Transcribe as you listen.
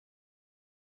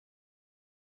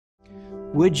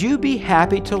Would you be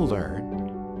happy to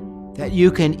learn that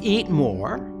you can eat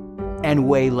more and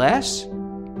weigh less?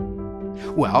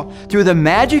 Well, through the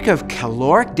magic of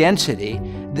caloric density,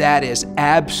 that is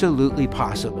absolutely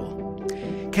possible.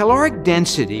 Caloric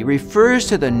density refers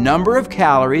to the number of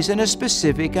calories in a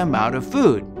specific amount of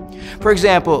food. For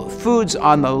example, foods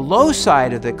on the low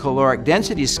side of the caloric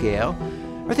density scale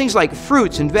are things like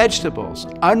fruits and vegetables,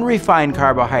 unrefined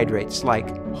carbohydrates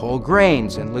like whole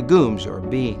grains and legumes or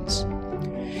beans.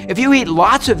 If you eat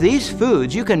lots of these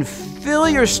foods, you can fill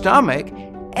your stomach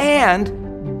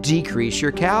and decrease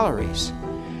your calories.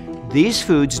 These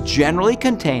foods generally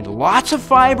contain lots of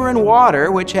fiber and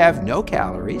water, which have no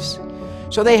calories,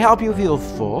 so they help you feel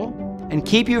full and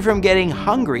keep you from getting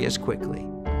hungry as quickly.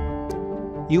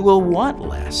 You will want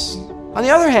less. On the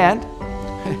other hand,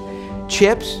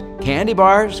 chips, candy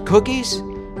bars, cookies,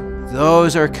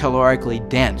 those are calorically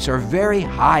dense or very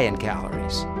high in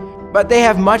calories. But they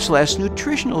have much less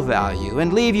nutritional value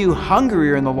and leave you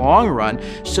hungrier in the long run,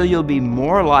 so you'll be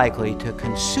more likely to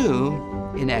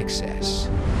consume in excess.